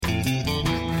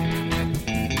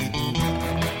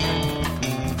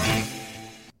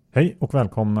Hej och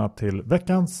välkomna till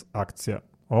veckans aktie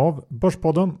av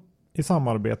Börspodden i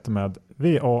samarbete med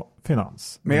VA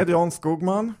Finans. Med Jan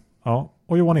Skogman. Ja,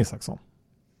 och Johan Isaksson.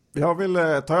 Jag vill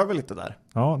ta över lite där.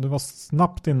 Ja, du var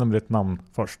snabbt inne med ditt namn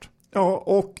först. Ja,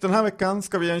 och den här veckan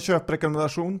ska vi ge en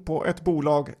köprekommendation på ett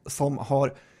bolag som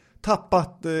har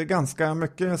tappat ganska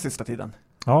mycket sista tiden.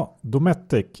 Ja,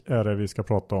 Dometic är det vi ska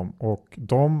prata om och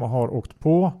de har åkt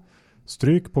på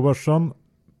stryk på börsen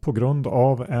på grund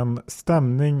av en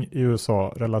stämning i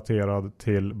USA relaterad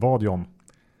till vad, John?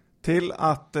 Till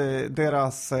att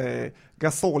deras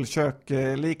gasolkök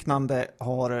liknande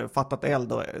har fattat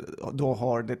eld och då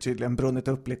har det tydligen brunnit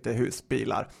upp lite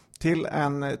husbilar. Till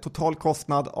en total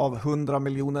kostnad av $100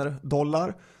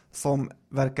 miljoner som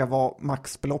verkar vara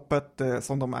maxbeloppet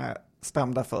som de är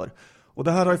stämda för. Och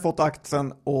det här har ju fått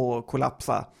aktien att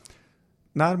kollapsa.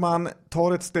 När man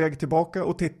tar ett steg tillbaka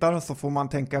och tittar så får man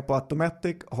tänka på att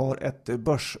Dometic har ett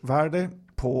börsvärde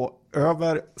på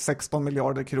över 16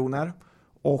 miljarder kronor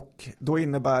och då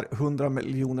innebär $100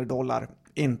 miljoner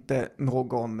inte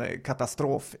någon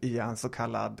katastrof i en så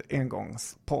kallad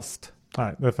engångspost.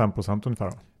 Nej, det är 5%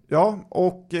 ungefär. Ja,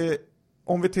 och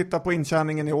om vi tittar på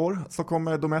intjäningen i år så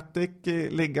kommer Dometic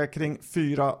ligga kring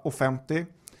 4,50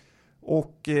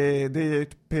 och det är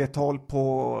ett p-tal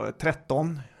på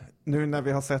 13 nu när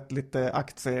vi har sett lite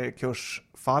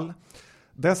aktiekursfall.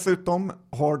 Dessutom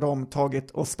har de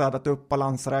tagit och städat upp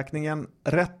balansräkningen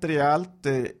rätt rejält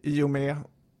i och med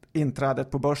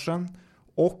inträdet på börsen.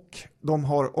 Och de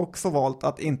har också valt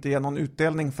att inte ge någon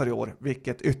utdelning för i år,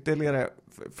 vilket ytterligare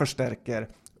förstärker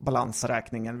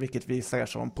balansräkningen, vilket vi ser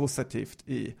som positivt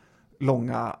i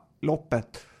långa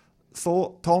loppet. Så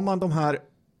tar man de här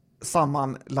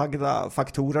sammanlagda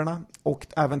faktorerna och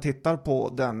även tittar på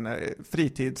den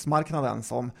fritidsmarknaden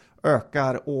som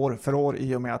ökar år för år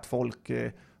i och med att folk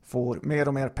får mer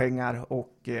och mer pengar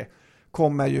och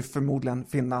kommer ju förmodligen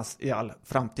finnas i all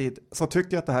framtid, så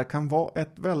tycker jag att det här kan vara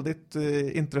ett väldigt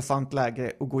intressant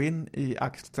läge att gå in i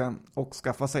aktien och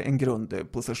skaffa sig en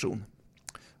grundposition.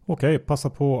 Okej, passa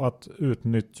på att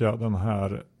utnyttja den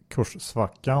här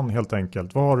kurssvackan helt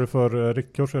enkelt. Vad har du för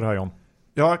riktkurs i det här, John?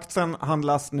 Ja, aktien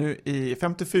handlas nu i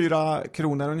 54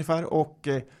 kronor ungefär och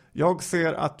jag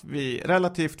ser att vi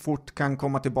relativt fort kan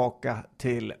komma tillbaka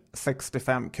till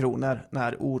 65 kronor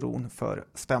när oron för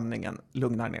stämningen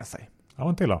lugnar ner sig. Ja,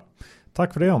 en till.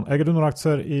 Tack för det, John. Äger du några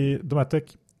aktier i Dometic?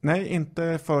 Nej,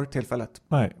 inte för tillfället.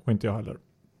 Nej, och inte jag heller.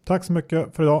 Tack så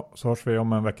mycket för idag, så hörs vi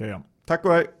om en vecka igen. Tack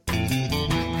och hej!